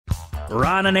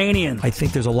Ron Ananian. I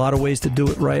think there's a lot of ways to do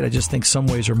it right. I just think some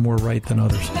ways are more right than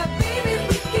others.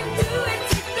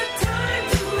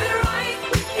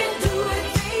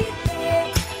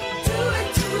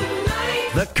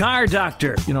 The Car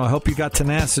Doctor. You know, I hope you got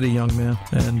tenacity, young man,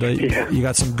 and you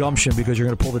got some gumption because you're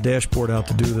going to pull the dashboard out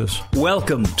to do this.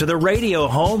 Welcome to the radio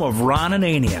home of Ron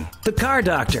Ananian, The Car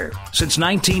Doctor. Since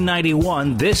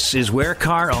 1991, this is where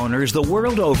car owners the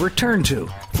world over turn to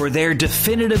for their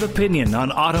definitive opinion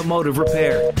on automotive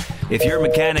repair. If your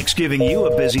mechanic's giving you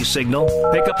a busy signal,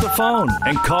 pick up the phone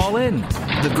and call in.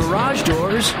 The garage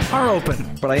doors are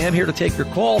open. But I am here to take your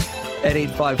call at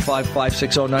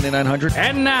 855-560-9900.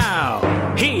 And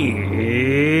now,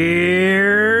 here's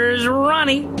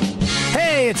Ronnie.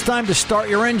 Hey, it's time to start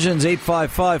your engines.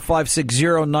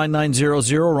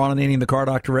 855-560-9900. Ron Ananian, the Car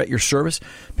Doctor, at your service.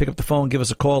 Pick up the phone, give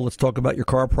us a call. Let's talk about your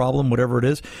car problem, whatever it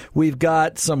is. We've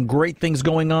got some great things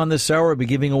going on this hour. We'll be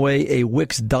giving away a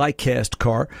Wix diecast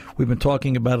car. We've been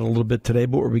talking about it a little bit today,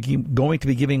 but we're going to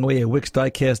be giving away a Wix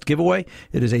diecast giveaway.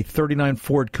 It is a 39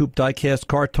 Ford Coupe diecast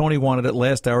car. Tony wanted it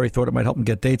last hour. He thought it might help him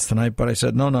get dates tonight, but I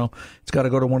said, no. It's got to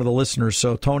go to one of the listeners.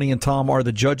 So Tony and Tom are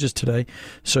the judges today,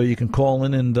 so you can call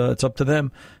in, and it's up to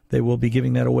them. They will be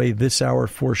giving that away this hour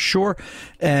for sure.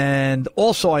 And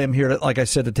also, I am here, like I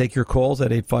said, to take your calls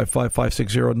at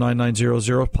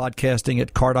 855-560-9900, podcasting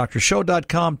at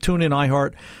cardoctorshow.com, tune in,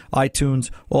 iHeart, iTunes,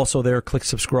 also there. Click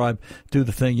subscribe, do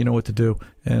the thing, you know what to do,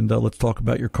 and let's talk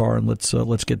about your car, and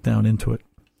let's get down into it.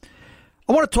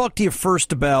 I want to talk to you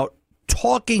first about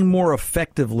talking more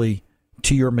effectively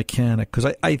to your mechanic,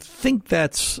 because I think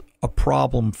that's a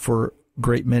problem for a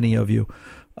great many of you.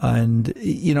 And,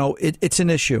 you know, it's an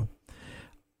issue.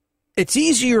 It's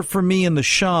easier for me in the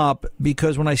shop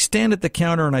because when I stand at the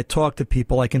counter and I talk to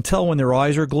people, I can tell when their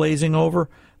eyes are glazing over.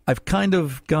 I've kind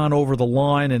of gone over the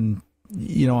line and,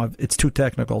 you know, it's too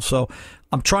technical. So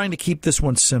I'm trying to keep this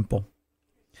one simple.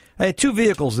 I had two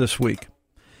vehicles this week,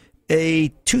 a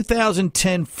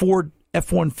 2010 Ford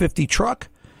F-150 truck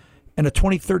and a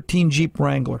 2013 Jeep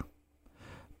Wrangler.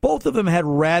 Both of them had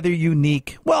rather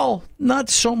unique, well, not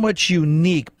so much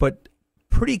unique, but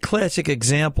pretty classic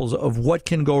examples of what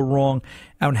can go wrong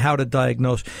and how to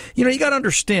diagnose. You know, you got to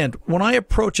understand, when I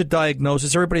approach a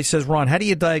diagnosis, everybody says, Ron, how do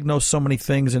you diagnose so many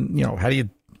things? And, you know,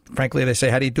 frankly, they say,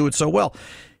 how do you do it so well?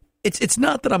 It's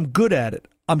not that I'm good at it.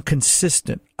 I'm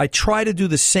consistent. I try to do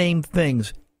the same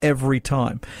things every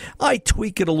time. I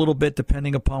tweak it a little bit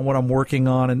depending upon what I'm working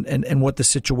on and what the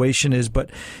situation is. But,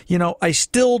 you know, I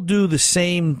still do the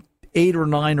same 8 or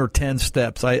 9 or 10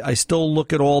 steps. I still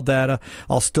look at all data.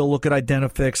 I'll still look at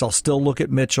Identifix. I'll still look at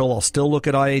Mitchell. I'll still look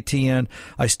at IATN.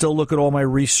 I still look at all my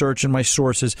research and my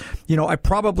sources. You know, I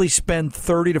probably spend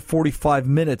 30 to 45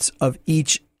 minutes of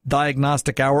each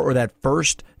diagnostic hour or that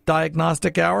first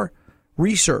diagnostic hour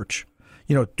research.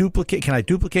 You know, can I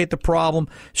duplicate the problem?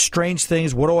 Strange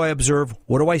things. What do I observe?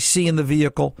 What do I see in the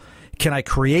vehicle? Can I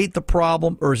create the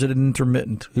problem, or is it an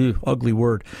intermittent? Ugly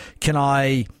word. Can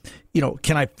I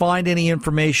find any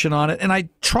information on it? And I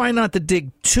try not to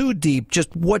dig too deep,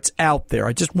 just what's out there.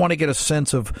 I just want to get a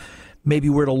sense of maybe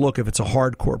where to look if it's a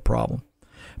hardcore problem.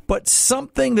 But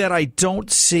something that I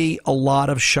don't see a lot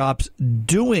of shops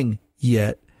doing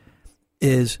yet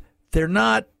is they're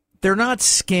not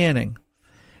scanning.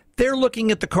 They're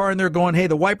looking at the car and they're going, hey,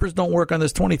 the wipers don't work on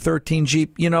this 2013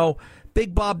 Jeep. You know,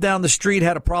 Big Bob down the street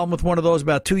had a problem with one of those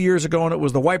about 2 years ago, and it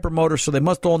was the wiper motor, so they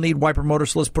must all need wiper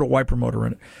motors, so let's put a wiper motor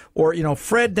in it. Or, you know,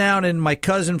 my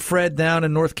cousin Fred down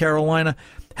in North Carolina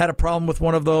had a problem with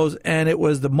one of those, and it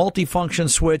was the multifunction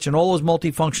switch, and all those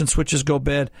multifunction switches go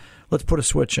bad. Let's put a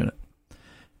switch in it.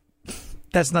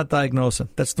 That's not diagnosing.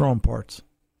 That's throwing parts.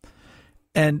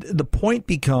 And the point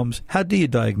becomes, how do you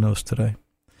diagnose today?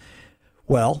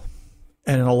 Well,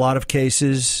 and in a lot of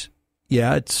cases,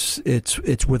 yeah, it's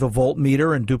with a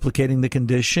voltmeter and duplicating the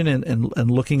condition and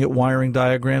looking at wiring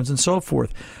diagrams and so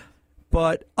forth.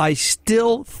 But I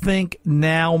still think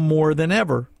now more than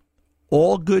ever,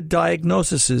 all good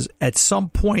diagnoses at some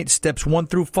point, steps 1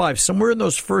 through 5, somewhere in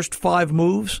those first 5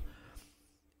 moves,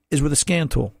 is with a scan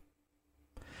tool.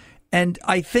 And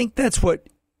I think that's what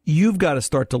you've got to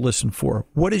start to listen for.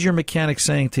 What is your mechanic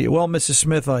saying to you? Well, Mrs.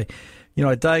 Smith, I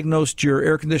diagnosed your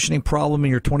air conditioning problem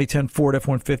in your 2010 Ford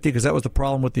F-150 because that was the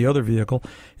problem with the other vehicle.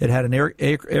 It had an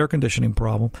air conditioning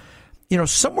problem. You know,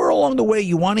 somewhere along the way,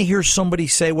 you want to hear somebody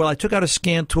say, well, I took out a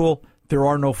scan tool. There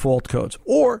are no fault codes.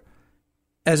 Or,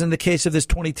 as in the case of this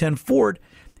 2010 Ford,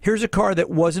 here's a car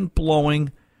that wasn't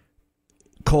blowing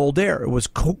cold air. It was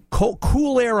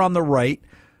cool air on the right,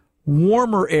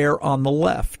 warmer air on the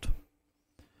left.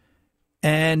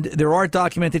 And there are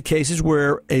documented cases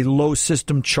where a low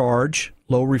system charge,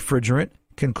 low refrigerant,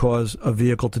 can cause a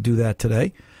vehicle to do that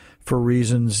today for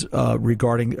reasons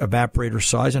regarding evaporator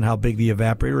size and how big the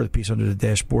evaporator or the piece under the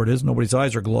dashboard is. Nobody's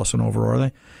eyes are glossing over, are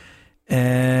they?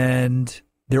 And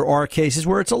there are cases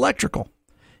where it's electrical.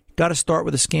 Got to start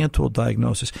with a scan tool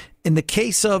diagnosis. In the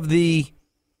case of the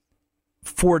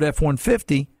Ford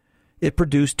F-150, it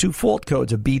produced two fault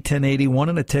codes, a B1081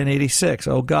 and a 1086.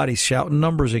 Oh, God, he's shouting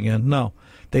numbers again. No,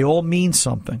 they all mean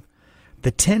something. The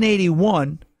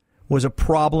 1081 was a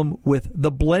problem with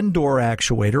the blend door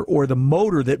actuator, or the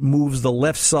motor that moves the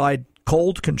left side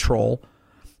cold control,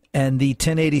 and the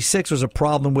 1086 was a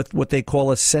problem with what they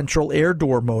call a central air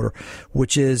door motor,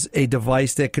 which is a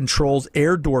device that controls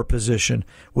air door position,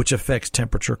 which affects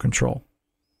temperature control.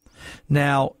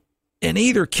 Now, in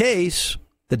either case,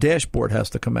 the dashboard has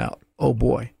to come out. Oh,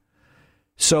 boy.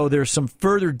 So there's some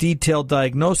further detailed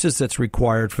diagnosis that's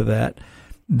required for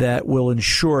that will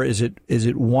ensure, is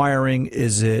it wiring,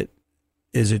 is it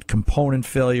component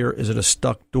failure, is it a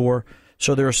stuck door?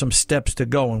 So there are some steps to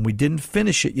go, and we didn't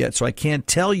finish it yet, so I can't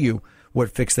tell you what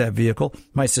fixed that vehicle.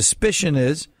 My suspicion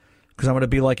is, because I'm going to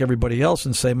be like everybody else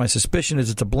and say my suspicion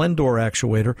is it's a blend door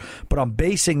actuator, but I'm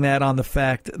basing that on the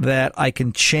fact that I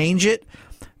can change it,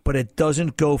 but it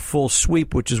doesn't go full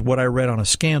sweep, which is what I read on a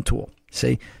scan tool.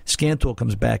 See, scan tool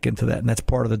comes back into that, and that's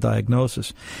part of the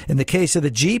diagnosis. In the case of the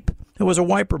Jeep, it was a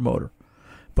wiper motor.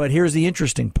 But here's the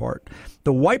interesting part.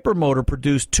 The wiper motor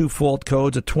produced two fault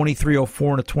codes, a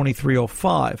 2304 and a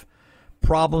 2305.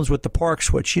 Problems with the park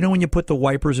switch. You know when you put the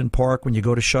wipers in park, when you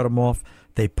go to shut them off,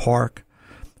 they park?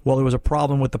 Well, there was a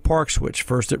problem with the park switch.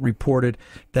 First, it reported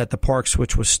that the park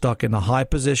switch was stuck in a high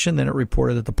position. Then it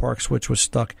reported that the park switch was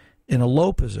stuck in a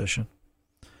low position.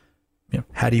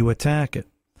 How do you attack it?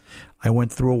 I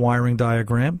went through a wiring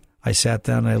diagram. I sat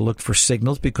down and I looked for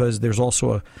signals, because there's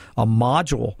also a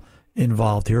module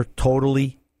involved here,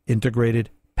 totally integrated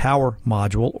power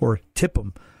module, or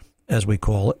TIPM as we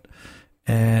call it.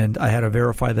 And I had to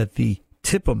verify that the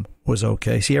TIPM was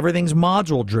okay. See, everything's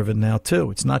module driven now too.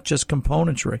 It's not just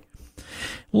componentry.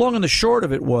 Long and the short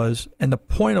of it was, and the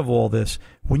point of all this,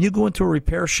 when you go into a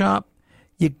repair shop,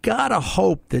 you gotta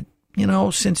hope that,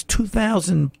 since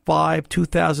 2005,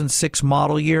 2006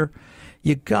 model year,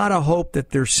 you gotta hope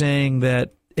that they're saying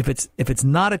that if it's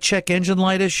not a check engine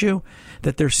light issue,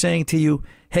 that they're saying to you,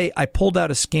 hey, I pulled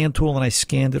out a scan tool and I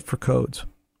scanned it for codes.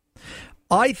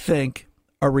 I think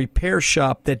a repair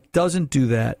shop that doesn't do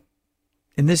that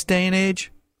in this day and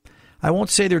age, I won't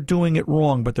say they're doing it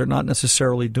wrong, but they're not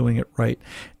necessarily doing it right.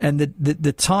 And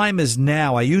the time is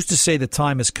now. I used to say the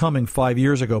time is coming 5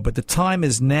 years ago, but the time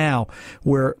is now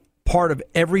where part of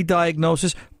every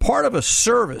diagnosis, part of a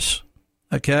service,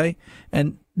 okay?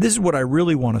 And this is what I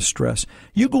really want to stress.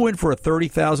 You go in for a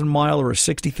 30,000 mile or a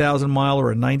 60,000 mile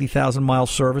or a 90,000 mile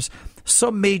service,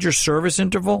 some major service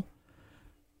interval,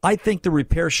 I think the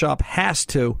repair shop has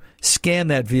to scan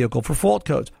that vehicle for fault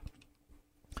codes.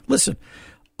 Listen,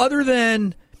 other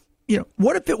than,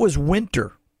 what if it was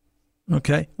winter?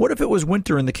 Okay. What if it was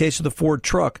winter in the case of the Ford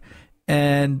truck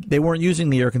and they weren't using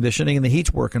the air conditioning and the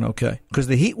heat's working okay? Because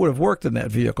the heat would have worked in that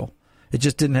vehicle. It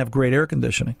just didn't have great air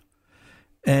conditioning.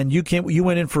 And you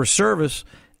went in for a service,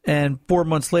 and 4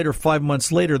 months later, 5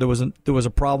 months later, there was a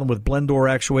problem with blend door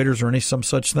actuators or some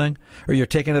such thing, or you're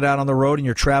taking it out on the road and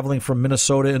you're traveling from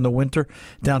Minnesota in the winter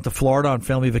down to Florida on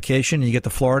family vacation, and you get to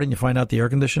Florida and you find out the air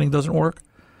conditioning doesn't work.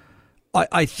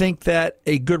 I think that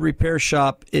a good repair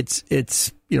shop, it's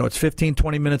 15,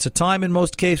 20 minutes of time in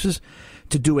most cases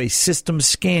to do a system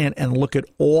scan and look at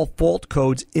all fault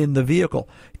codes in the vehicle.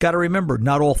 Got to remember,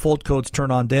 not all fault codes turn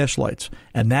on dash lights,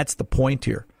 and that's the point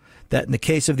here. That in the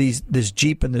case of this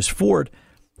Jeep and this Ford,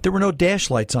 there were no dash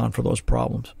lights on for those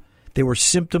problems. They were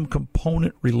symptom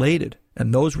component related,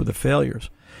 and those were the failures.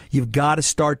 You've got to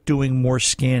start doing more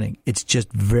scanning. It's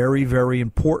just very, very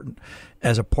important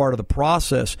as a part of the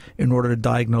process in order to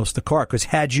diagnose the car. Because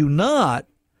had you not,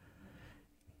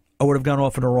 I would have gone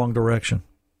off in the wrong direction.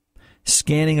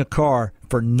 Scanning a car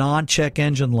for non-check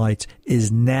engine lights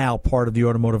is now part of the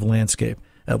automotive landscape.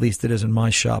 At least it is in my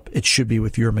shop. It should be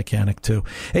with your mechanic, too.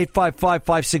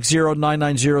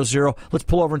 855-560-9900. Let's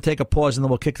pull over and take a pause, and then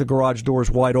we'll kick the garage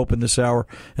doors wide open this hour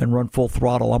and run full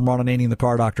throttle. I'm Ron Ananian, the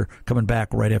Car Doctor, coming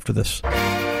back right after this.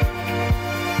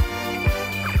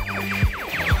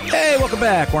 Hey, welcome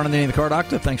back. Ron Ananian, the Car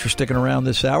Doctor. Thanks for sticking around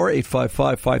this hour.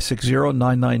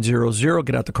 855-560-9900.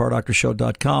 Get out to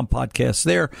CarDoctorShow.com. Podcasts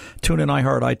there. Tune in,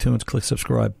 iHeart, iTunes. Click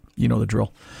subscribe. You know the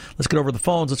drill. Let's get over the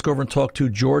phones. Let's go over and talk to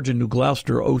George in New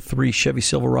Gloucester, 03 Chevy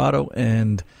Silverado,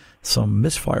 and some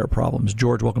misfire problems.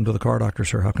 George, welcome to the Car Doctor,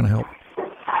 sir. How can I help?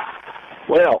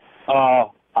 Well,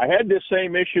 I had this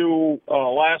same issue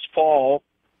last fall,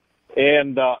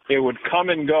 and it would come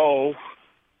and go,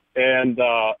 and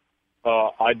I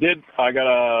got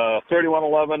a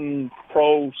 3111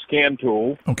 Pro scan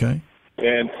tool. Okay.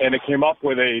 And it came up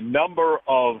with a number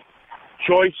of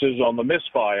choices on the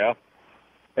misfire.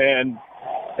 And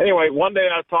anyway, one day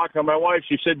I was talking to my wife.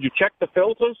 She said, "You checked the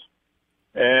filters?"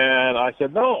 And I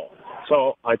said, "No."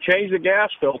 So I changed the gas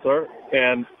filter,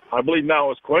 and I believe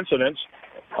now it's coincidence,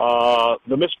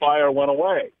 the misfire went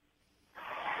away.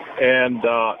 And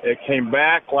it came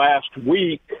back last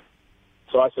week.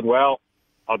 So I said, well,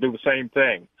 I'll do the same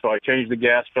thing. So I changed the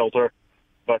gas filter,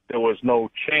 but there was no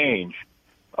change.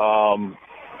 The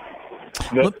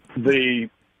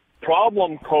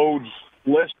problem codes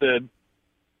listed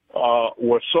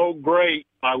were so great,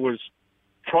 I was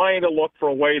trying to look for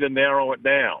a way to narrow it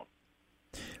down.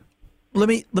 Let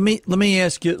me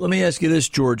ask you this,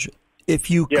 George.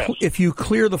 If you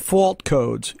clear the fault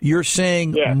codes, you're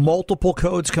saying multiple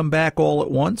codes come back all at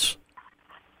once?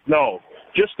 No,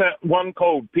 just that one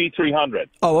code, P300.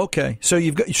 Oh, okay. So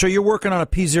you're working on a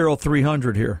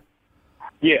P0300 here.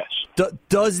 Yes.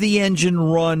 Does the engine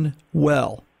run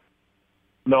well?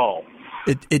 No.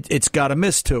 It's got a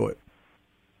miss to it.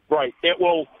 Right. It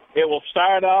will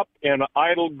start up and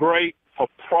idle great for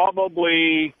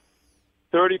probably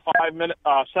 35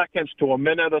 seconds to a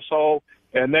minute or so,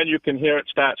 and then you can hear it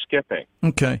start skipping.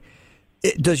 Okay.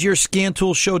 Does your scan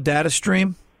tool show data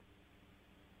stream?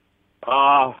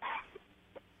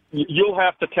 You'll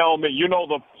have to tell me. You know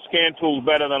the scan tools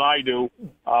better than I do.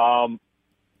 I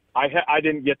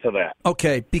didn't get to that.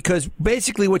 Okay, because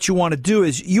basically what you want to do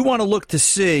is you want to look to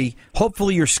see,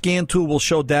 hopefully your scan tool will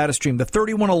show data stream. The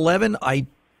 3111, I'm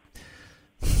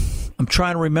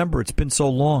trying to remember. It's been so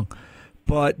long.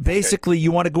 But basically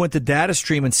you want to go into data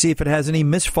stream and see if it has any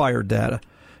misfire data.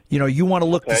 You know, you want to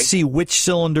look to see which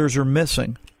cylinders are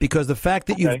missing, because the fact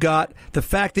that you've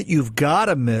got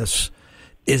a miss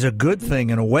is a good thing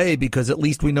in a way, because at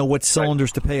least we know what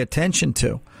cylinders to pay attention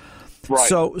to. Right.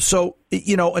 So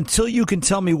you know, until you can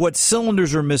tell me what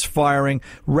cylinders are misfiring,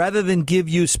 rather than give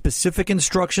you specific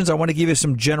instructions, I want to give you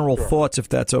some general thoughts, if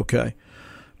that's okay.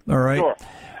 All right. Sure.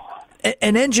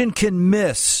 An engine can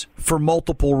miss for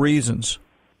multiple reasons.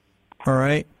 All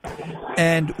right.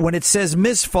 And when it says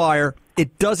misfire,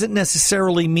 it doesn't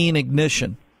necessarily mean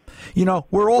ignition. You know,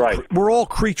 we're all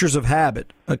creatures of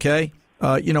habit. Okay.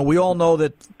 You know, we all know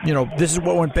that, you know, this is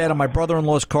what went bad on my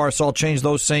brother-in-law's car, so I'll change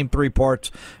those same 3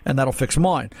 parts and that'll fix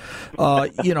mine.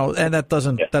 You know, and that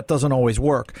doesn't always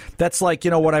work. That's like, you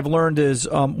know, what I've learned is,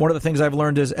 one of the things I've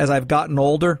learned is, as I've gotten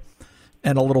older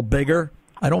and a little bigger,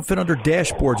 I don't fit under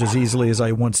dashboards as easily as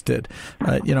I once did.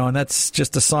 You know, and that's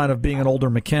just a sign of being an older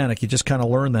mechanic. You just kind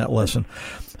of learn that lesson.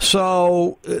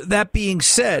 So that being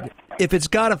said, if it's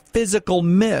got a physical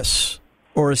miss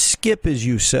or a skip, as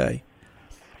you say,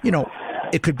 you know,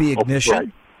 it could be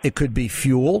ignition, it could be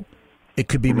fuel, it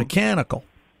could be mechanical.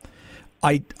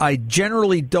 I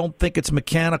generally don't think it's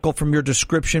mechanical from your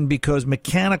description, because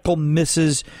mechanical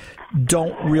misses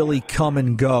don't really come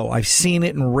and go. I've seen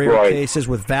it in rare cases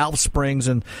with valve springs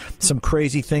and some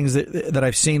crazy things that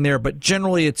I've seen there, but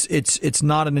generally it's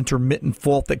not an intermittent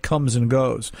fault that comes and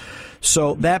goes.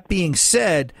 So that being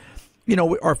said, you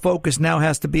know, our focus now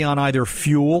has to be on either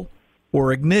fuel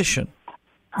or ignition.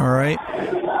 All right.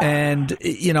 And,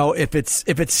 you know, if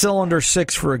it's cylinder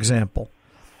 6, for example,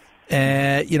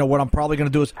 you know, what I'm probably going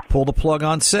to do is pull the plug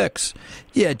on 6.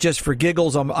 Yeah, just for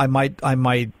giggles, I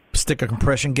might stick a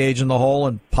compression gauge in the hole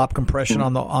and pop compression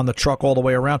on the truck all the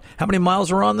way around. How many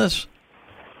miles are on this?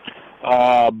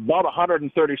 About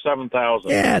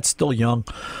 137,000. Yeah, it's still young.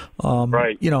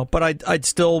 Right. You know, but I'd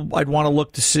want to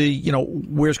look to see, you know,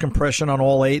 where's compression on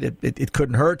all 8. It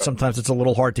couldn't hurt. Sometimes it's a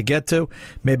little hard to get to.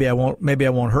 Maybe I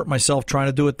won't hurt myself trying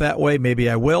to do it that way. Maybe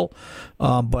I will.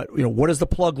 But, you know, what does the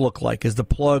plug look like? Is the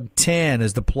plug tan?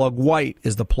 Is the plug white?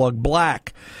 Is the plug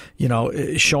black? You know,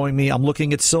 showing me, I'm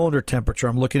looking at cylinder temperature.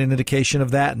 I'm looking at an indication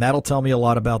of that, and that'll tell me a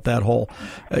lot about that hole.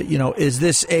 You know, is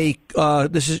this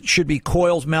should be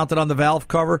coils mounted on the valve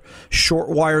cover, short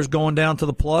wires going down to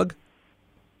the plug?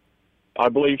 I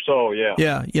believe so, yeah.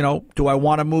 Yeah, you know, do I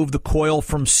want to move the coil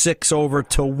from 6 over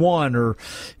to 1, or,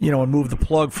 you know, and move the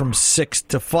plug from 6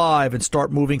 to 5 and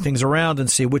start moving things around and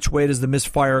see which way does the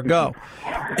misfire go?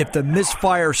 If the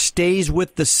misfire stays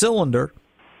with the cylinder,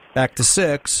 back to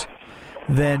 6,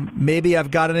 then maybe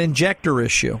I've got an injector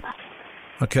issue.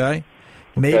 Okay?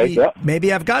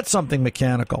 Maybe I've got something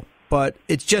mechanical. But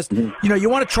it's just, you know, you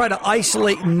want to try to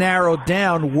isolate and narrow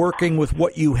down working with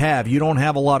what you have. You don't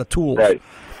have a lot of tools. Right.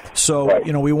 So,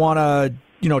 you know, we want to,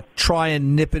 you know, try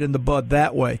and nip it in the bud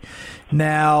that way.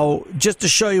 Now, just to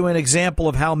show you an example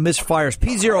of how misfires,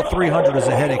 P0300 is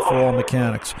a headache for all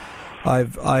mechanics.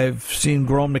 I've seen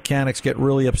grown mechanics get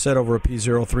really upset over a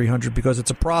P0300 because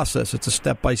it's a process. It's a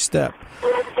step-by-step.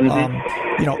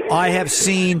 I have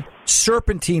seen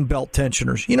serpentine belt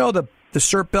tensioners. You know the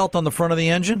serp belt on the front of the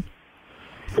engine?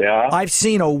 Yeah. I've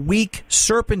seen a weak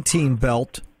serpentine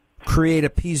belt create a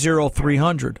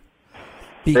P0300.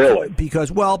 Really?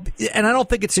 Because, and I don't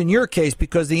think it's in your case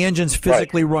because the engine's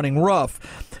physically running rough.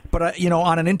 But,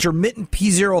 on an intermittent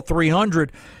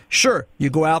P0300, sure, you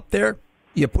go out there,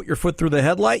 you put your foot through the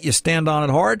headlight, you stand on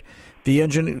it hard, the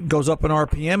engine goes up in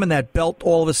RPM, and that belt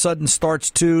all of a sudden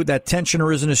that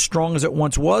tensioner isn't as strong as it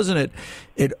once was, and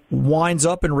it winds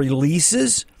up and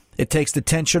releases. It takes the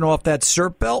tension off that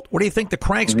serp belt. What do you think the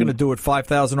crank's going to do at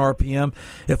 5,000 RPM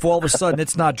if all of a sudden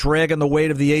it's not dragging the weight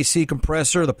of the AC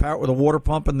compressor, the power with the water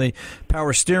pump, and the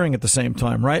power steering at the same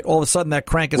time, right? All of a sudden that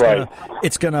crank is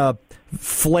going to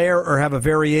flare or have a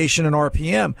variation in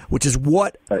RPM, which is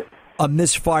what a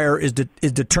misfire is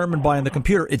determined by in the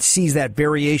computer. It sees that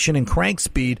variation in crank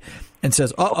speed and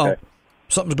says,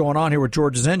 something's going on here with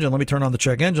George's engine. Let me turn on the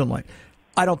check engine light.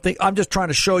 I'm just trying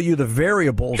to show you the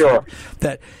variables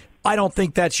that I don't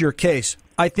think that's your case.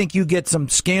 I think you get some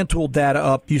scan tool data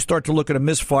up, you start to look at a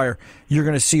misfire, you're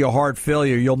going to see a hard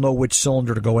failure. You'll know which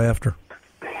cylinder to go after.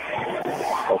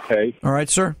 Okay. All right,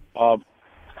 sir? Now,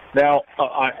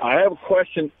 I have a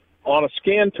question on a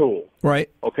scan tool.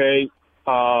 Right. Okay.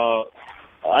 I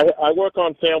work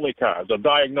on family cars, a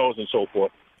Diagnose and so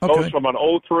forth. Okay. Goes from an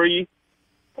 03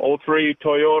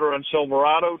 Toyota and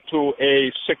Silverado to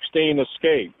a 16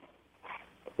 Escape.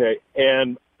 Okay,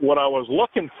 and what I was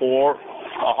looking for,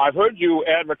 I've heard you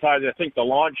advertise, I think, the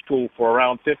launch tool for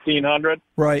around $1,500.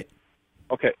 Right.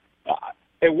 Okay,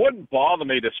 it wouldn't bother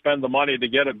me to spend the money to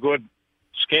get a good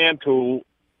scan tool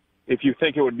if you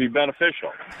think it would be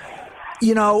beneficial.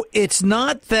 It's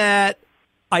not that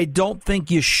I don't think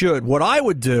you should. What I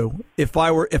would do if I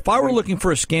were looking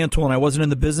for a scan tool and I wasn't in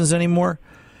the business anymore,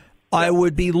 I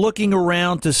would be looking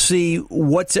around to see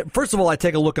what's it. First of all, I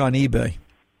take a look on eBay.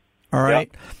 All right?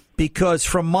 Yep. Because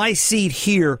from my seat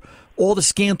here, all the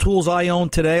scan tools I own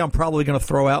today, I'm probably going to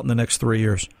throw out in the next 3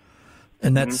 years.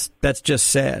 And that's just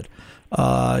sad.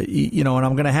 And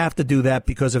I'm going to have to do that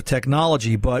because of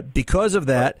technology. But because of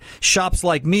that, shops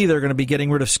like me, they're going to be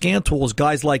getting rid of scan tools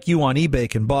guys like you on eBay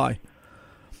can buy.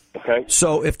 Okay.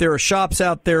 So if there are shops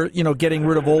out there, getting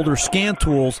rid of older scan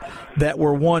tools that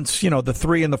were once, the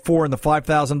 $3,000 and the $4,000 and the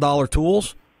 $5,000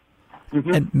 tools,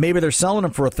 and maybe they're selling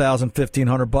them for $1,000,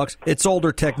 $1,500, it's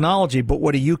older technology. But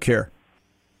what do you care?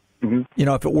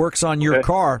 If it works on your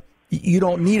car, you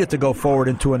don't need it to go forward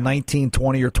into a 19,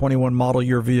 20, or 21 model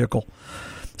year vehicle.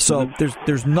 So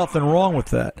there's nothing wrong with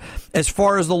that. As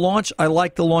far as the launch, I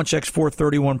like the Launch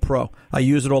X431 Pro. I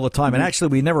use it all the time, and actually,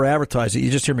 we never advertise it. You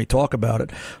just hear me talk about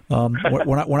it.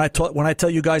 When I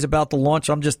tell you guys about the launch,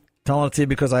 I'm just telling it to you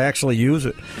because I actually use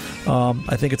it.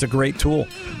 I think it's a great tool.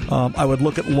 I would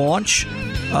look at Launch.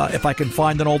 If I can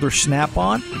find an older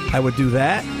Snap-on, I would do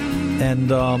that.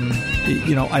 And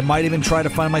I might even try to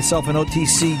find myself an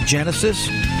OTC Genesis.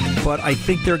 But I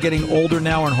think they're getting older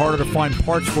now and harder to find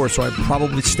parts for, so I'd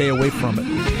probably stay away from it.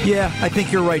 Yeah, I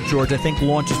think you're right, George. I think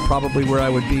Launch is probably where I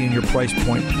would be in your price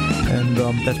point, and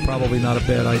that's probably not a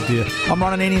bad idea. I'm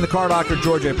Ron Ananian, the Car Doctor.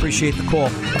 George, I appreciate the call.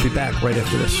 I'll be back right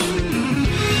after this.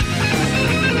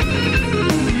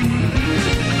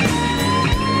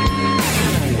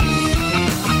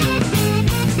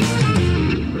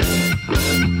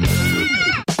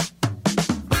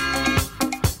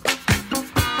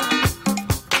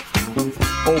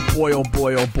 Oh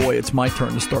boy, it's my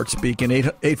turn to start speaking.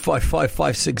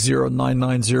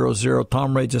 855-560-9900.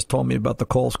 Tom Ray just told me about the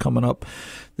calls coming up.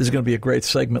 This is going to be a great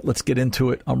segment. Let's get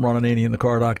into it. I'm Ron Ananian, the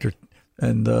Car Doctor,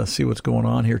 and see what's going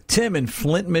on here. Tim in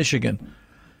Flint, Michigan.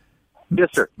 Yes,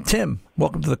 sir. Tim,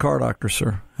 welcome to the Car Doctor,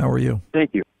 sir. How are you?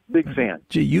 Thank you. Big fan.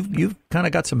 Gee, you've kind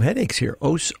of got some headaches here.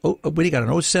 What do you got,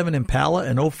 an 07 Impala,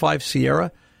 an 05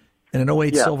 Sierra, and an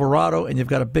 08 Silverado, and you've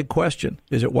got a big question.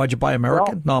 Is it, why'd you buy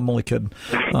American? No, I'm only kidding.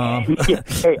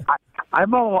 Hey,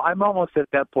 I'm almost at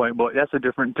that point, but that's a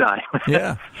different time.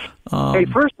 Yeah. Hey,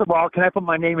 first of all, can I put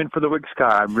my name in for the Wicks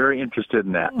car? I'm very interested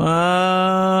in that.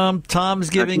 Tom's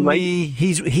giving me,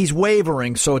 he's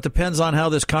wavering, so it depends on how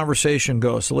this conversation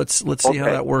goes. So let's see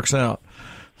how that works out.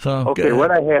 So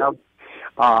what I have,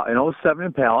 an 07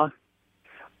 Impala.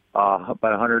 About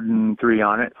 103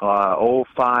 on it.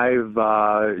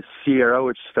 05 Sierra,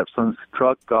 which is stepson's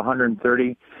truck,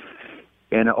 130.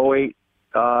 And an 08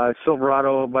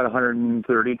 Silverado, about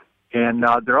 130. And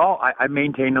they're all, I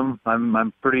maintain them.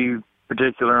 I'm pretty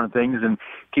particular on things and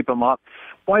keep them up.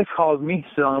 Wife calls me,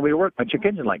 so on the way to work, my check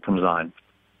engine light comes on.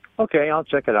 okay, I'll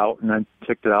check it out. And I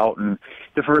checked it out, and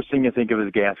the first thing you think of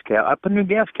is gas cap. I put a new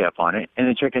gas cap on it, and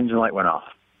the check engine light went off.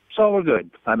 So we're good,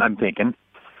 I'm thinking.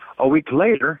 A week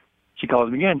later, she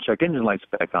calls me again, check engine light's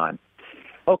back on.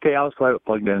 Okay, I'll have it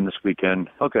plugged in this weekend.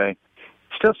 Okay.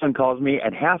 Stepson calls me,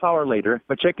 and half hour later,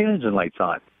 my check engine light's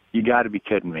on. You got to be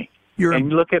kidding me. And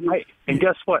look at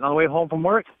guess what? On the way home from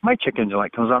work, my check engine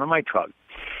light comes on my truck.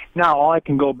 Now, all I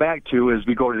can go back to is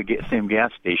we go to the same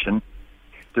gas station.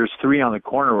 There's 3 on the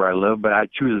corner where I live, but I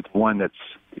choose the one that's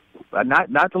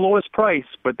not the lowest price,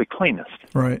 but the cleanest.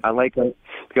 Right. I like it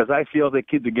because I feel they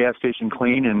keep the gas station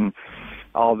clean and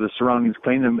all the surroundings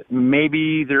clean. And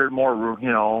maybe they're more,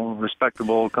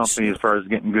 respectable company as far as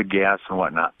getting good gas and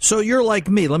whatnot. So you're like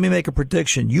me. Let me make a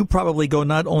prediction. You probably go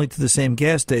not only to the same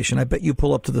gas station, I bet you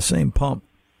pull up to the same pump.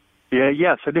 Yeah,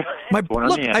 yes, I do.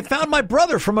 Look, I found my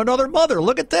brother from another mother.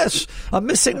 Look at this. A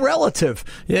missing relative.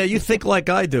 Yeah, you think like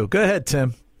I do. Go ahead,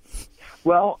 Tim.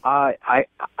 Well, I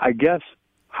guess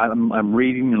I'm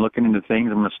reading and looking into things.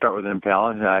 I'm going to start with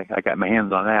Impala. I got my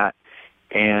hands on that.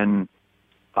 And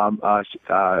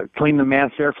clean the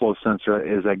mass airflow sensor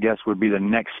is, I guess, would be the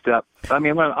next step. I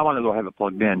mean, I want to go have it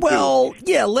plugged in. Well, too.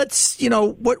 Yeah, let's,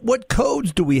 what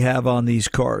codes do we have on these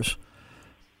cars?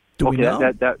 Do we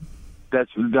know? That's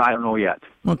I don't know yet.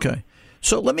 Okay.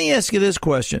 So let me ask you this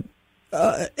question.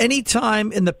 Any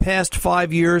time in the past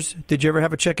 5 years, did you ever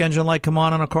have a check engine light come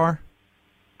on a car?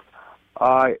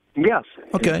 Yes.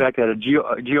 Okay. In fact, I had a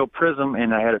Geo Prism,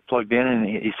 and I had it plugged in, and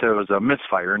he said it was a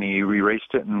misfire, and he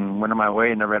erased it and went on my way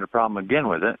and never had a problem again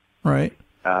with it. Right.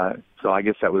 So I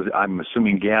guess that was, I'm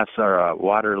assuming, gas or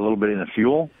water, a little bit in the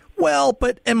fuel. Well,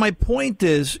 and my point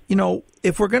is,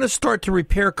 if we're going to start to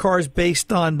repair cars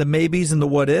based on the maybes and the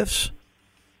what ifs,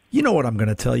 you know what I'm going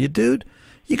to tell you, dude.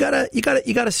 You gotta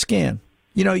scan.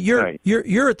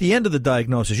 You're at the end of the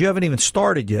diagnosis. You haven't even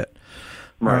started yet.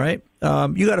 Right. All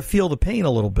right. You got to feel the pain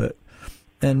a little bit.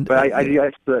 But I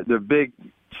guess the big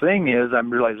thing is I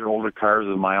realize they're older cars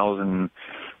with miles and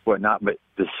whatnot. But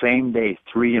the same day,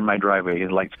 3 in my driveway, the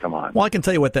lights come on. Well, I can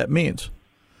tell you what that means.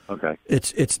 Okay.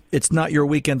 It's not your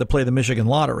weekend to play the Michigan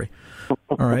lottery.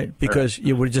 All right, because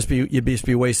you'd just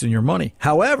be wasting your money.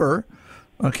 However.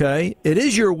 Okay, it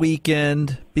is your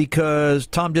weekend because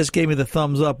Tom just gave me the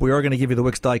thumbs up. We are going to give you the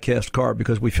Wix Diecast car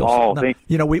because we feel. Why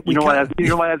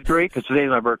that's great? Because today's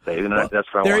my birthday, and that's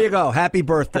what I there want. You go, happy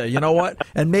birthday. You know what?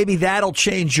 And maybe that'll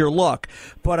change your luck.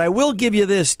 But I will give you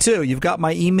this too. You've got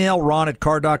my email,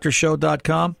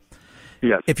 ron@cardoctorshow.com.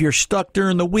 Yes. If you're stuck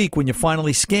during the week when you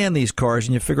finally scan these cars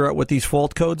and you figure out what these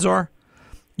fault codes are,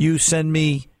 you send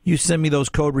me those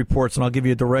code reports, and I'll give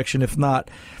you a direction. If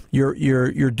not, your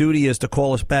duty is to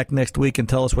call us back next week and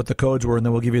tell us what the codes were, and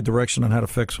then we'll give you a direction on how to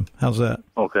fix them. How's that?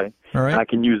 Okay. All right. I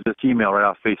can use this email right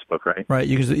off Facebook, right? Right.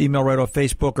 You can use the email right off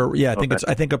Facebook, or I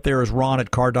think up there is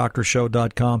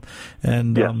ron@cardoctorshow.com,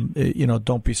 and yes.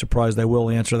 Don't be surprised. I will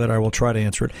answer that. I will try to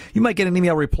answer it. You might get an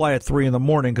email reply at 3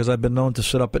 a.m. because I've been known to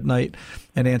sit up at night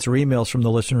and answer emails from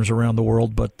the listeners around the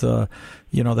world. But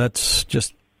that's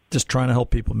just trying to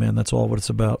help people, man. That's all what it's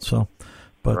about. So,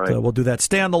 but right. We'll do that.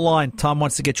 Stay on the line. Tom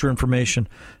wants to get your information,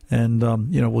 and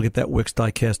we'll get that Wix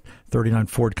Diecast 39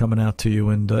 Ford coming out to you,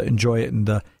 and enjoy it.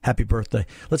 And happy birthday.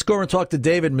 Let's go over and talk to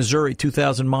David, Missouri,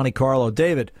 2000 Monte Carlo.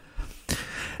 David.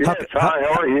 Yes, how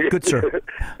are you? Good, sir.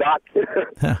 Doc.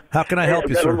 How can I help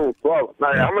you, sir?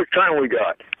 How much time we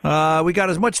got? We got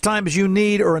as much time as you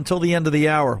need, or until the end of the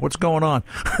hour. What's going on?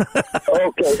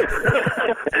 Okay.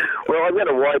 Well, I've got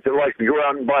a wife that likes to go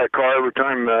out and buy a car every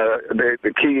time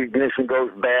the key ignition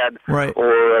goes bad, right,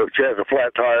 or she has a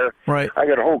flat tire. Right. I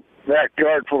got a whole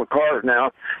backyard full of cars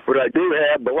now, but I do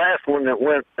have the last one that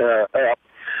went up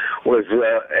was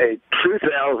a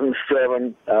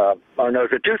 2007,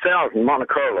 it's a 2000 Monte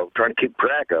Carlo, trying to keep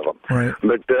track of them. Right.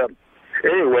 But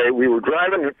anyway, we were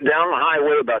driving down the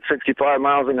highway about 65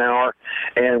 miles an hour,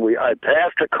 and I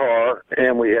passed a car,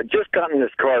 and we had just gotten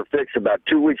this car fixed about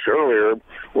 2 weeks earlier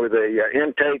with a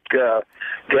intake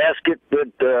gasket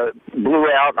that blew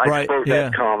out. I suppose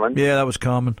that's common. Yeah, that was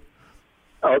common.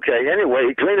 Okay, anyway,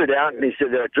 he cleaned it out, and he said,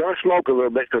 don't smoke a little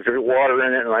bit because there's water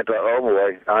in it. And I thought, oh,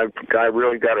 boy, I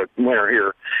really got a winner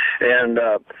here. And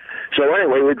so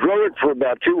anyway, we drove it for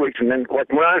about 2 weeks, and then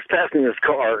when I was passing this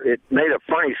car, it made a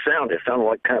funny sound. It sounded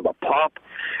like kind of a pop,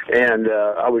 and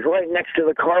I was right next to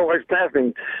the car while I was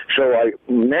passing, so I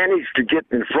managed to get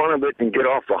in front of it and get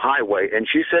off the highway. And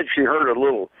she said she heard a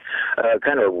little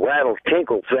kind of rattle,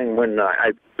 tinkle thing when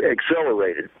I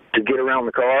accelerated to get around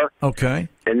the car. Okay.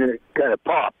 And then it kind of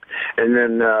popped. And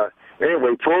then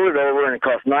anyway, pulled it over, and it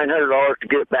cost $900 to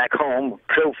get it back home,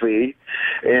 tow fee.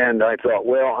 And I thought,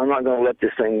 well, I'm not going to let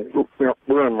this thing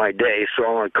ruin my day, so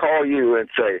I'm going to call you and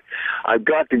say, I've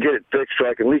got to get it fixed so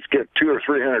I can at least get $200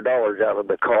 or $300 out of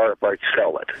the car if I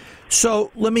sell it.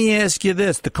 So let me ask you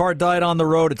this. The car died on the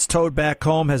road. It's towed back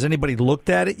home. Has anybody looked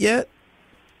at it yet?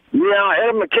 Yeah, I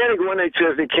had a mechanic when they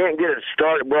says they can't get it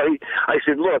started. Well, I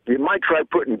said, look, you might try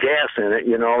putting gas in it,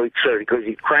 he said, because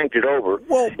he cranked it over.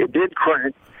 Well, it did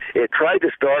crank. It tried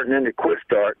to start, and then it quit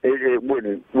start. It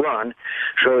wouldn't run.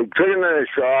 So he took him in the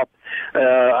shop.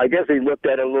 I guess he looked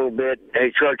at it a little bit. And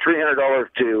he charged $300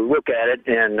 to look at it,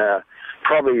 and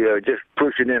probably just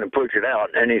push it in and push it out.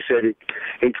 And he said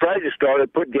he tried to start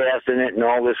it, put gas in it and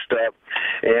all this stuff.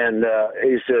 And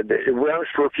he said it runs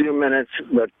for a few minutes,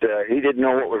 but he didn't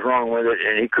know what was wrong with it,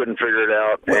 and he couldn't figure it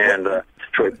out. And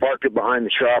so he parked it behind the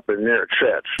shop, and there it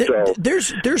sits. So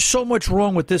there's so much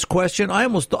wrong with this question.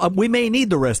 We may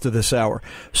need the rest of this hour.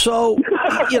 So,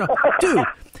 dude,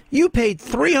 you paid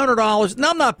 $300. Now,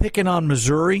 I'm not picking on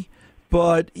Missouri.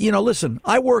 But, listen,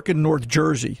 I work in North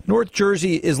Jersey. North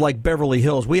Jersey is like Beverly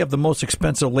Hills. We have the most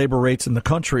expensive labor rates in the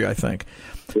country, I think.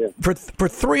 Yeah. For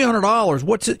 $300,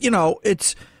 what's it,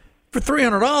 it's for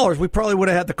 $300, we probably would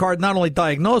have had the car not only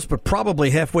diagnosed, but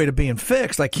probably halfway to being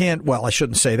fixed. I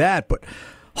shouldn't say that, but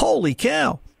holy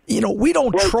cow. We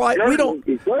don't try. We don't.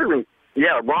 He charged me,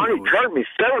 Ronnie charged me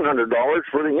 $700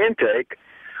 for the intake.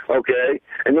 Okay,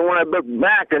 and then when I looked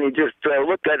back and he just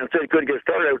looked at it and said he couldn't get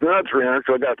started, it was another $300,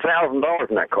 so I got $1,000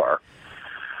 in that car.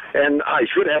 And I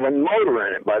should have a motor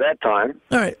in it by that time.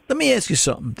 All right, let me ask you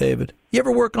something, David. You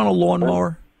ever work on a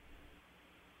lawnmower?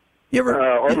 You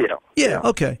ever? Yeah. Yeah,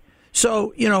 okay.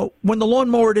 So, when the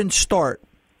lawnmower didn't start,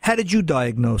 how did you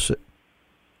diagnose it?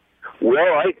 Well,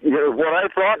 what I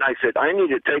thought, I said, I need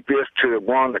to take this to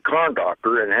Ron, the car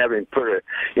doctor, and have him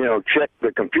check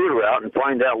the computer out and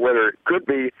find out whether it could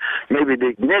be maybe the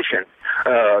ignition.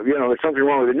 There's something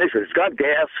wrong with the ignition. It's got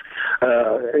gas.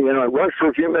 It runs for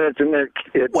a few minutes, and then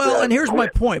and here's my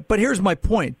point. But here's my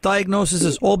point. Diagnosis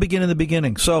is all begin in the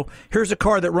beginning. So here's a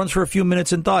car that runs for a few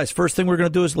minutes and dies. First thing we're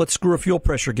going to do is let's screw a fuel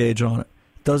pressure gauge on it.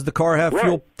 Does the car have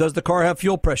fuel? Does the car have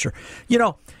fuel pressure?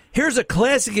 Here's a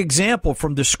classic example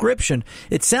from description.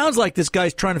 It sounds like this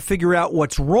guy's trying to figure out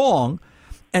what's wrong,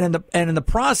 and in the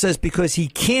process, because he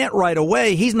can't right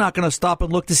away, he's not going to stop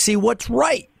and look to see what's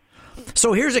right.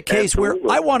 So here's a case where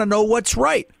I want to know what's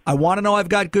right. I want to know I've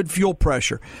got good fuel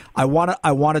pressure. I want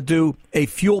to do a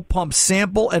fuel pump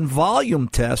sample and volume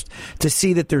test to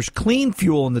see that there's clean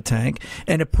fuel in the tank,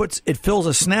 and it fills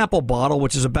a Snapple bottle,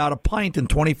 which is about a pint in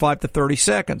 25 to 30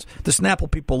 seconds. The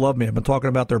Snapple people love me. I've been talking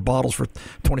about their bottles for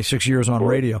 26 years on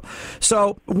radio.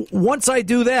 So once I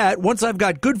do that, once I've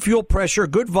got good fuel pressure,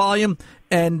 good volume,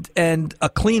 and a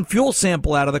clean fuel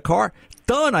sample out of the car,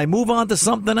 done. I move on to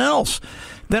something else.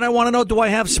 Then I want to know, do I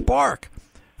have spark?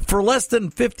 For less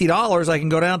than $50, I can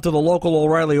go down to the local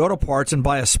O'Reilly Auto Parts and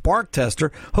buy a spark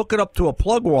tester, hook it up to a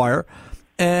plug wire,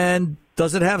 and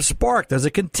does it have spark? Does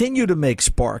it continue to make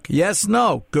spark? Yes,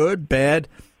 no, good, bad,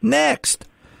 next.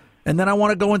 And then I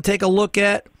want to go and take a look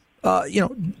at,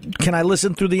 can I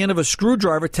listen through the end of a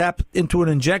screwdriver, tap into an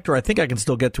injector? I think I can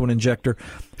still get to an injector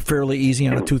fairly easy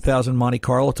on a 2000 Monte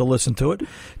Carlo to listen to it.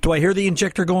 Do I hear the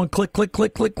injector going click, click,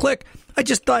 click, click, click? I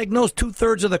just diagnosed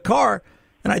 2/3 of the car,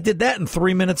 and I did that in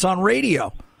 3 minutes on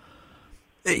radio.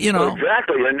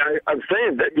 Exactly, and I'm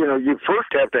saying that, you first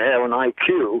have to have an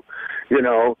IQ,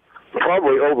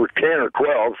 probably over 10 or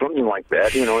 12, something like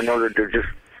that, in order to just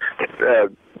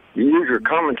use your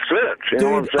common sense. You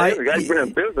know what I'm saying? The guy's been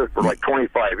in business for like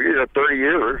 25 years, 30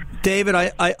 years. David,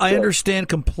 I understand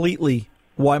completely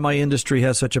why my industry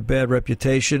has such a bad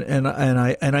reputation, and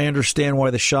I understand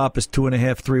why the shop is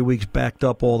 2.5, 3 weeks backed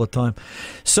up all the time.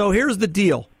 So here's the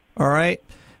deal, all right?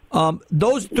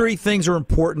 Those three things are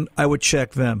important. I would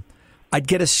check them. I'd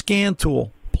get a scan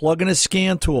tool, plug in a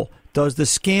scan tool. Does the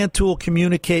scan tool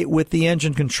communicate with the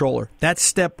engine controller? That's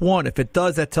step one. If it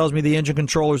does, that tells me the engine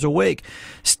controller is awake.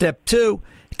 Step two,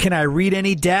 can I read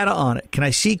any data on it? Can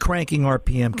I see cranking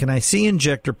RPM? Can I see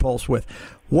injector pulse width?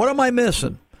 What am I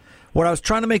missing? What I was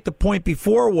trying to make the point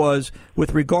before was,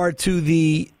 with regard to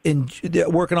the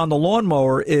working on the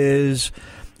lawnmower, is,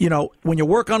 when you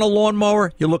work on a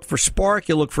lawnmower, you look for spark,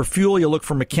 you look for fuel, you look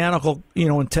for mechanical,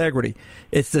 integrity.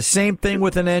 It's the same thing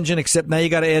with an engine, except now you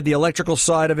got to add the electrical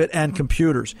side of it and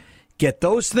computers. Get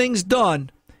those things done.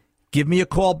 Give me a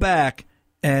call back,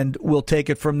 and we'll take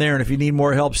it from there. And if you need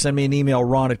more help, send me an email,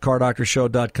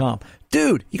 ron@cardoctorshow.com.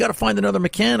 Dude, you got to find another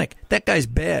mechanic. That guy's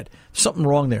bad. Something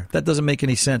wrong there. That doesn't make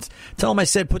any sense. Tell him I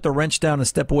said put the wrench down and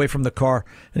step away from the car,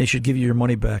 and he should give you your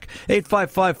money back.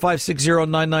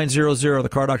 855-560-9900. The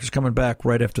Car Doctor's coming back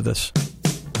right after this.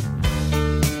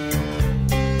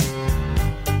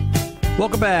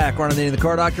 Welcome back. Ron and the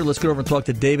Car Doctor. Let's get over and talk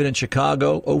to David in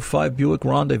Chicago. 05 Buick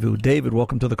Rendezvous. David,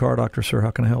 welcome to the Car Doctor, sir.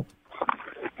 How can I help?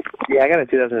 Yeah, I got a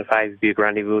 2005 Buick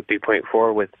Rendezvous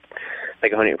 3.4 with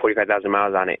like 145,000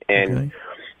 miles on it. And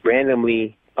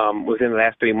randomly, within the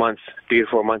last 3 to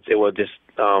 4 months, it will just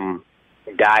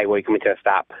die when you come into a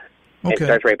stop. And it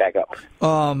starts right back up.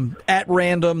 At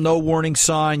random, no warning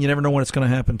sign, you never know when it's going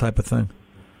to happen type of thing.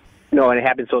 No, and it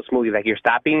happens so smoothly. Like you're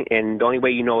stopping, and the only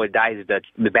way you know it dies is the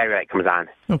battery light comes on.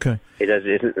 Okay. It does.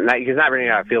 It's not running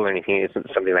out of fuel or anything. It's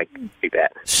something like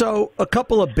that. So a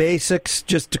couple of basics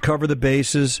just to cover the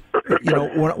bases. You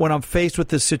know, when I'm faced with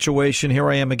this situation, here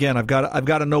I am again. I've got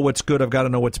to know what's good. I've got to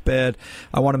know what's bad.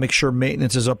 I want to make sure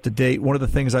maintenance is up to date. One of the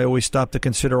things I always stop to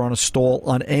consider on a stall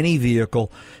on any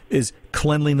vehicle is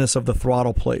cleanliness of the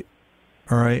throttle plate.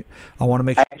 All right. I want to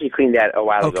make sure. I actually cleaned that a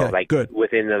while ago, like good.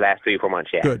 Within the last 3 or 4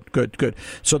 months, yeah. Good.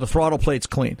 So the throttle plate's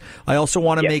clean. I also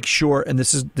want to make sure, and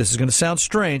this is going to sound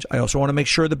strange, I also want to make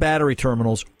sure the battery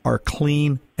terminals are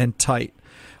clean and tight.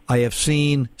 I have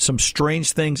seen some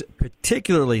strange things,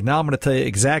 particularly, now I'm going to tell you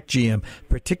exact GM,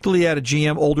 particularly out of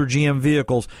GM, older GM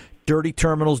vehicles, dirty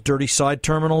terminals, dirty side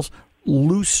terminals,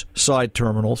 loose side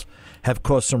terminals have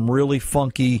caused some really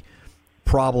funky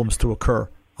problems to occur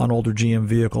on older GM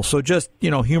vehicles. So just,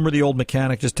 humor the old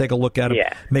mechanic, just take a look at them,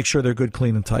 make sure they're good,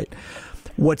 clean, and tight.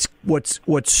 What's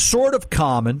sort of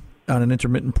common on an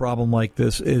intermittent problem like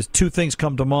this is two things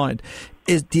come to mind.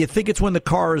 Do you think it's when the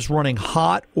car is running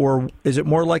hot, or is it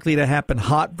more likely to happen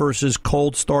hot versus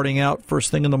cold starting out first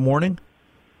thing in the morning?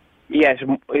 Yeah,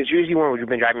 it's usually when we've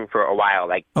been driving for a while,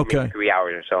 like maybe 3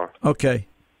 hours or so. Okay,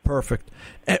 perfect.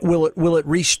 Will it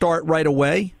restart right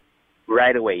away?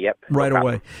 Right away, yep. Right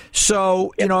away.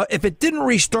 So, if it didn't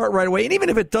restart right away, and even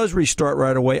if it does restart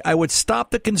right away, I would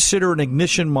stop to consider an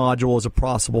ignition module as a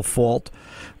possible fault.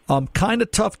 Kind of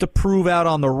tough to prove out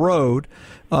on the road.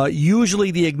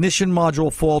 Usually the ignition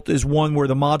module fault is one where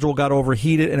the module got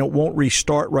overheated and it won't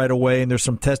restart right away, and there's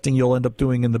some testing you'll end up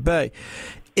doing in the bay.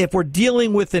 If we're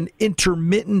dealing with an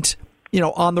intermittent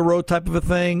on the road type of a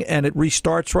thing, and it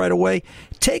restarts right away,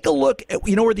 take a look at,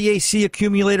 where the AC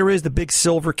accumulator is, the big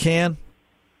silver can?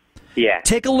 Yeah.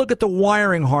 Take a look at the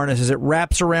wiring harness as it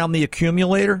wraps around the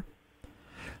accumulator.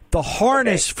 The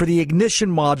harness for the ignition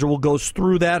module goes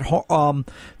through that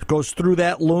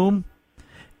loom,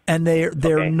 and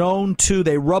they're known to,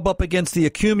 they rub up against the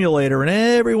accumulator, and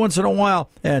every once in a while,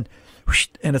 and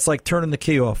it's like turning the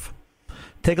key off.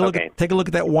 Take a look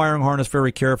at that wiring harness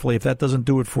very carefully. If that doesn't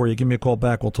do it for you, give me a call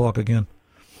back. We'll talk again.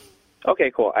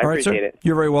 Okay, cool. I appreciate it.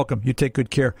 You're very welcome. You take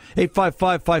good care.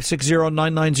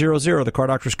 855-560-9900. The Car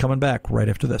Doctor's coming back right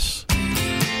after this.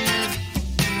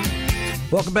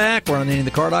 Welcome back. We're on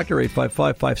the Car Doctor,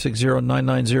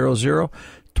 855-560-9900.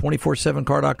 24/7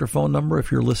 Car Doctor phone number.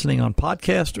 If you're listening on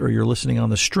podcast, or you're listening on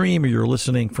the stream, or you're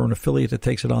listening from an affiliate that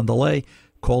takes it on delay,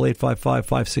 call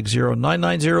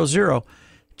 855-560-9900.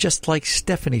 Just like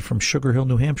Stephanie from Sugar Hill,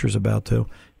 New Hampshire is about to,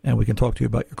 and we can talk to you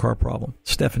about your car problem.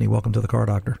 Stephanie, welcome to the Car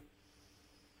Doctor.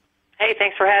 Hey,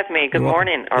 thanks for having me. Good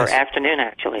morning, or afternoon,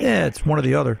 actually. Yeah, it's one or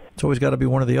the other. It's always got to be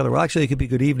one or the other. Well, actually, it could be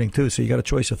good evening, too, so you got a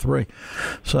choice of three.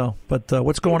 So, but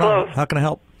what's going on? How can I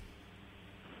help?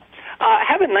 I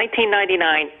have a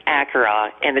 1999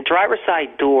 Acura, and the driver's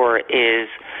side door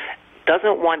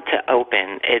doesn't want to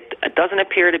open. It doesn't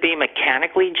appear to be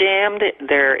mechanically jammed.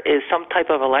 There is some type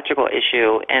of electrical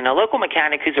issue, and a local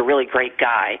mechanic who's a really great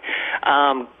guy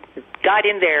got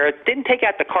in there, didn't take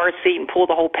out the car seat and pull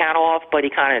the whole panel off, but he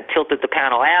kind of tilted the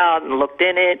panel out and looked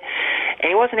in it, and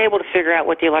he wasn't able to figure out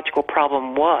what the electrical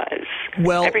problem was.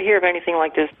 Well, ever hear of anything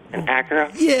like this in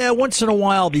Acura? Yeah, once in a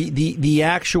while the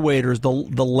actuators,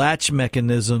 the latch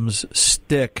mechanisms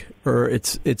stick, or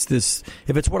it's this,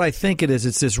 if it's what I think it is,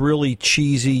 it's this really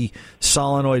cheesy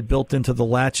solenoid built into the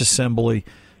latch assembly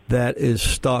that is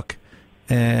stuck.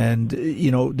 And,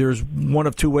 there's one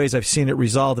of two ways I've seen it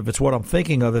resolved. If it's what I'm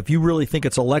thinking of, if you really think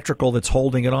it's electrical that's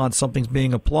holding it on, something's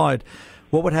being applied,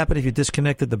 what would happen if you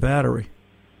disconnected the battery?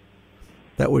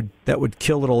 That would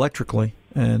kill it electrically,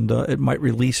 and it might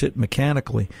release it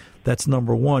mechanically. That's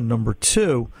number one. Number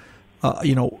two,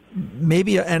 mechanical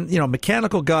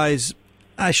guys,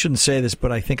 I shouldn't say this,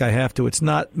 but I think I have to. It's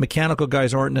not, mechanical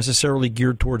guys aren't necessarily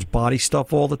geared towards body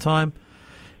stuff all the time.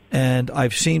 And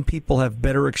I've seen people have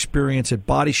better experience at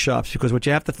body shops, because what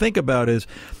you have to think about is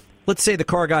let's say the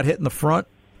car got hit in the front,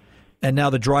 and now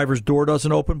the driver's door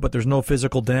doesn't open, but there's no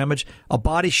physical damage. A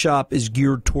body shop is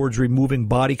geared towards removing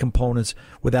body components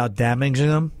without damaging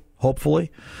them,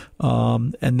 hopefully,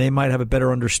 and they might have a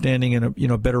better understanding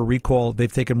and a better recall.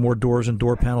 They've taken more doors and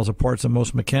door panels apart than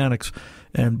most mechanics,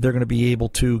 and they're going to be able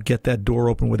to get that door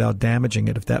open without damaging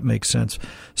it, if that makes sense.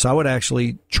 So I would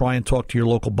actually try and talk to your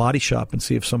local body shop and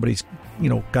see if somebody's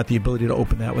got the ability to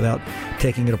open that without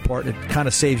taking it apart. It kind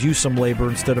of saves you some labor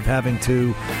instead of having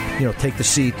to take the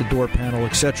seat, the door panel,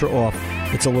 etc. off.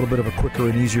 It's a little bit of a quicker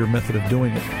and easier method of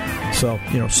doing it. So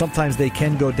sometimes they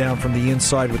can go down from the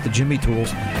inside with the Jimmy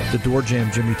tools, the door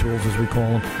jam Jimmy tools as we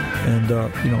call them,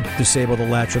 and disable the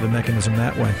latch or the mechanism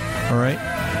that way. All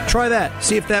right, try that,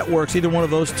 see if that works, either one of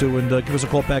those two, and give us a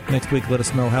call back next week. Let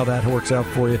us know how that works out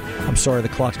for you. I'm sorry the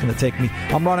clock's going to take me.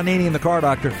 I'm Ron Ananian, the Car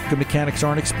Doctor. Good mechanics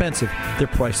aren't expensive, they're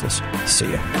priceless.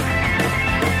 See ya.